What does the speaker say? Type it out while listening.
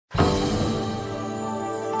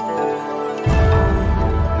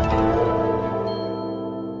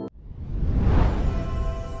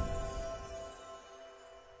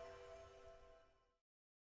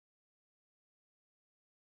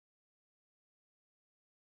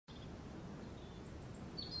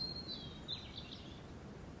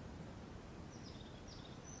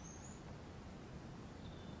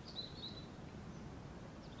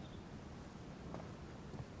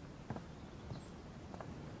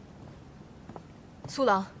苏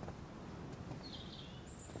郎，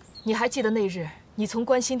你还记得那日你从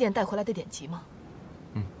观心殿带回来的典籍吗？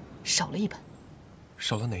嗯，少了一本。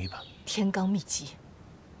少了哪一本？《天罡秘籍》。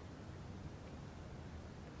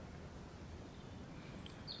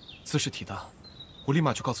兹事体大，我立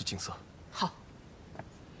马去告诉景色。好。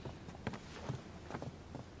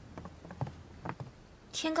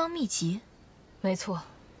天罡秘籍，没错。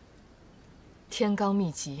天罡秘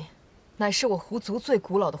籍，乃是我狐族最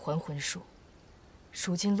古老的还魂术，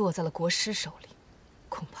如今落在了国师手里，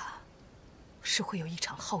恐怕是会有一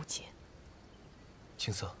场浩劫。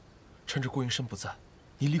景色，趁着顾云深不在，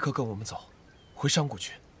你立刻跟我们走，回山谷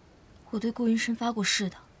去。我对顾云深发过誓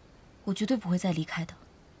的，我绝对不会再离开的。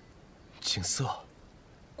景色，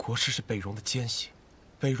国师是北戎的奸细，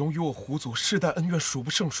北戎与我狐族世代恩怨数不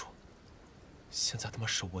胜数。现在他们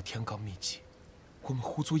手握天罡秘籍，我们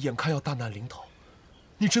狐族眼看要大难临头，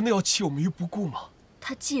你真的要弃我们于不顾吗？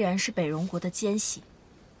他既然是北戎国的奸细，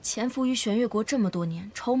潜伏于玄月国这么多年，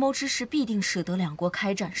筹谋之事必定使得两国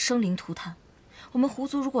开战，生灵涂炭。我们狐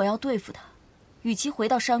族如果要对付他，与其回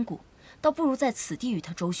到山谷，倒不如在此地与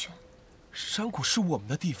他周旋。山谷是我们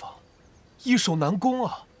的地方，易守难攻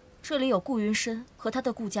啊！这里有顾云深和他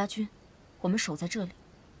的顾家军，我们守在这里，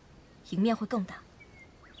赢面会更大。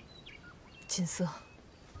锦瑟，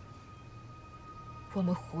我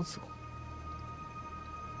们狐族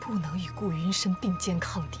不能与顾云深并肩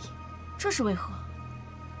抗敌，这是为何？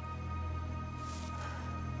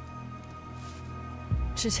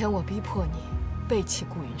之前我逼迫你背弃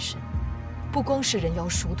顾云深，不光是人妖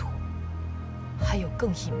殊途，还有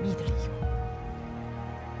更隐秘的理由。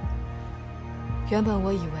原本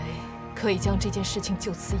我以为可以将这件事情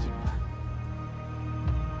就此隐瞒，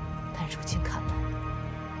但如今看来，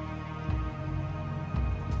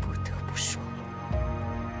不得不说。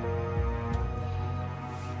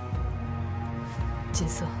锦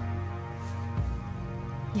瑟，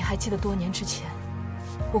你还记得多年之前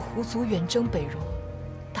我狐族远征北戎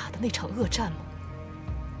打的那场恶战吗？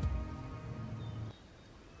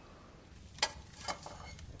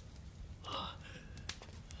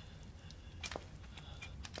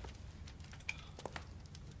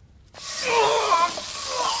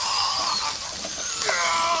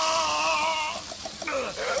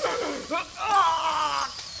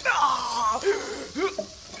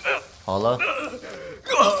好了，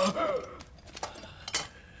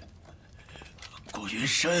顾云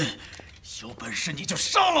深，有本事你就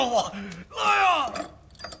杀了我！来呀！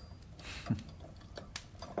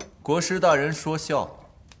国师大人说笑，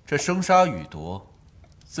这生杀予夺，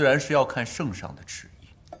自然是要看圣上的旨意。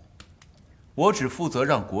我只负责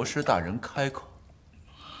让国师大人开口，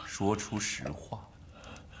说出实话。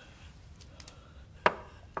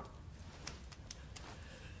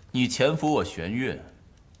你潜伏我玄月，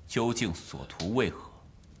究竟所图为何？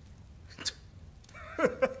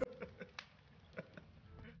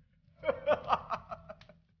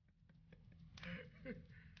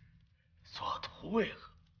所图为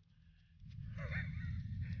何？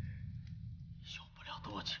用不了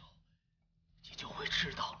多久，你就会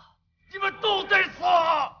知道了。你们都得死！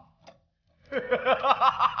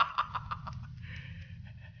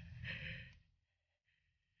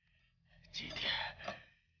今天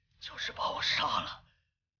就是把我杀了，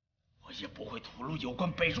我也不会吐露有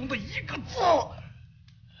关北戎的一个字。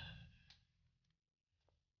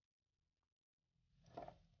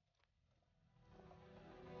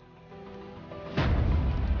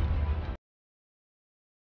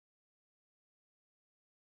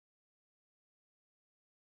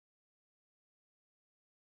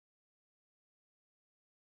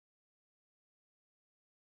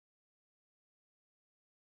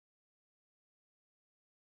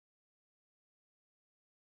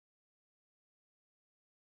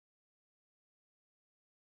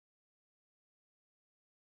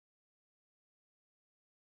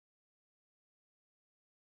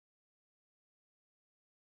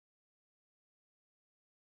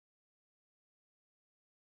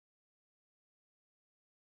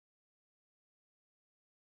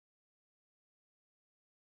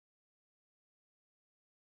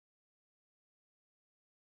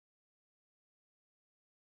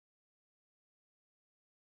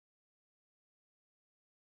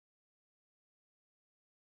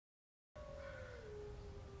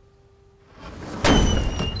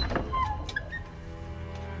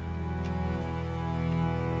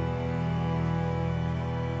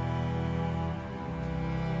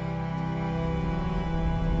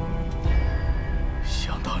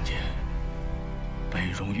北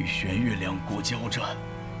戎与玄越两国交战，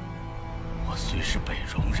我虽是北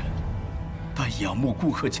戎人，但仰慕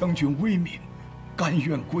顾贺将军威名，甘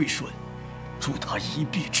愿归顺，助他一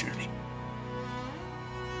臂之力。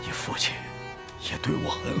父亲也对我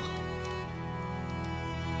很好，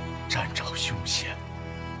战场凶险，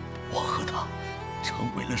我和他成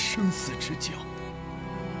为了生死之交。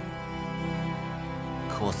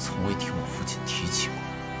可我从未听我父亲提起过。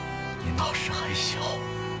你那时还小，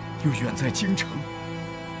又远在京城，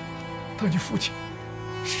但你父亲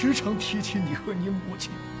时常提起你和你母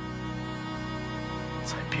亲，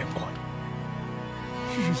在边关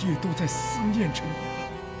日夜都在思念着你。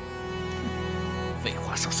废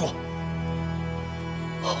话少说。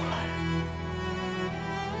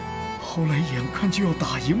后来眼看就要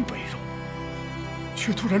打赢北戎，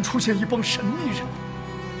却突然出现一帮神秘人。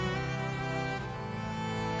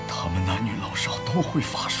他们男女老少都会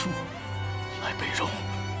法术，来北戎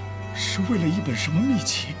是为了一本什么秘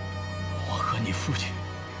籍。我和你父亲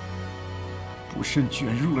不慎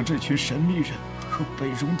卷入了这群神秘人和北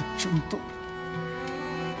戎的争斗，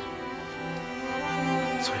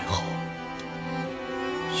最后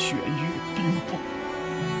玄月冰崩。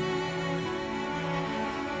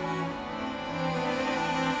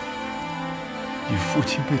你父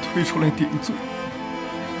亲被推出来顶罪，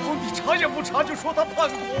皇帝查也不查就说他叛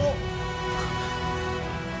国。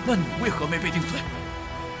那你为何没被定罪？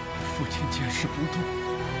父亲见势不对，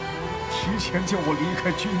提前叫我离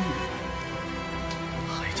开军营，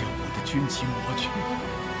还将我的军旗抹去，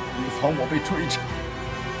以防我被追查。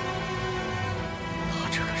他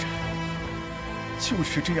这个人就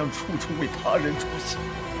是这样处处为他人着想，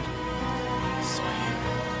所以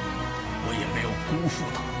我也没有辜负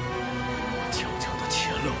他。悄悄地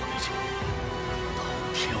潜了回去，到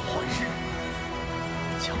天换日，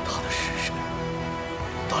将他的尸身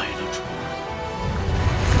带了出来。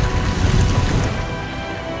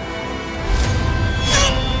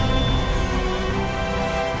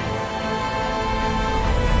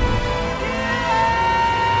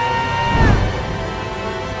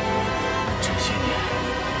这些年，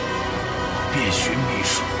我遍寻秘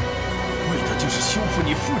术，为的就是修复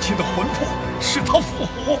你父亲的魂魄，使他复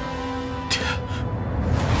活。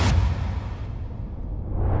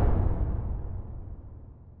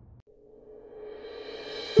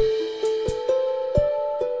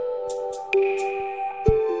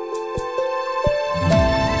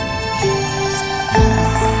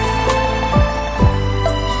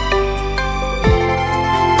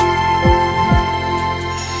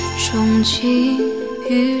钟情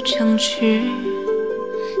欲城池，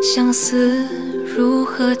相思如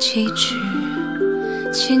何启齿？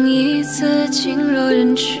情一字惊惹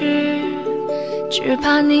人痴，只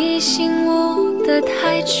怕你醒悟得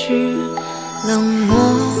太迟。冷漠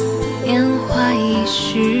年华易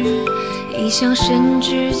逝，一向深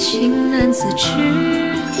知情难自持。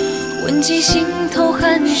闻及心头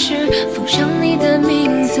寒湿，奉上你的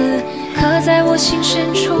名字，刻在我心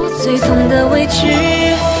深处最痛的位置。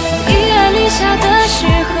一爱立下的誓，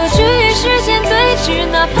何惧与时间对峙？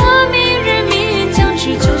哪怕明日命运将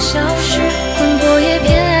至就消失，魂魄也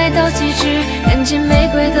偏爱到极致，看见玫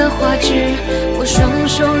瑰的花枝，我双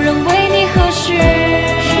手仍为你合十。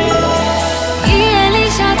一爱立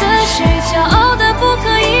下的誓，骄傲的不可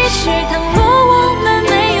一世，倘若我们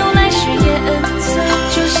没有来世也恩赐，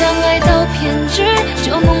就相爱到偏执，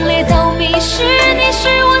就浓烈到迷失。你是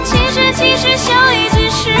我前世今世相依之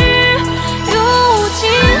时，如今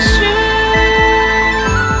世。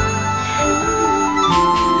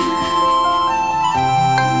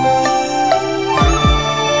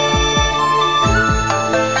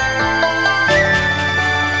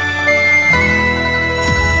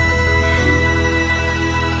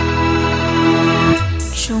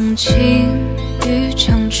钟情欲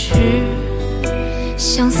城池，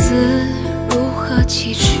相思如何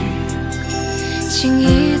启齿？情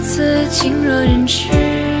一字惊惹人痴，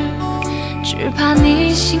只怕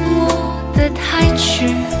你醒悟得太迟。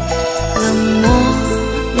冷漠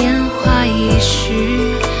年华易逝，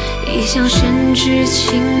一向深知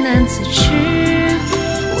情难自持。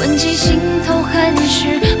闻及心头寒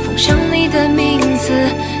湿，奉上你的名字，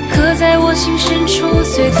刻在我心深处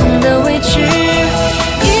最痛的位置。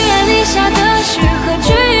一爱立下的誓，何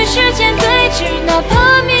惧与时间对峙？哪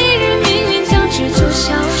怕明日命运将至就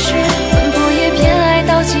消失，魂魄也偏爱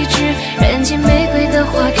到极致，燃尽玫瑰的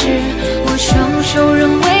花枝，我双手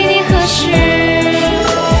仍为你合十。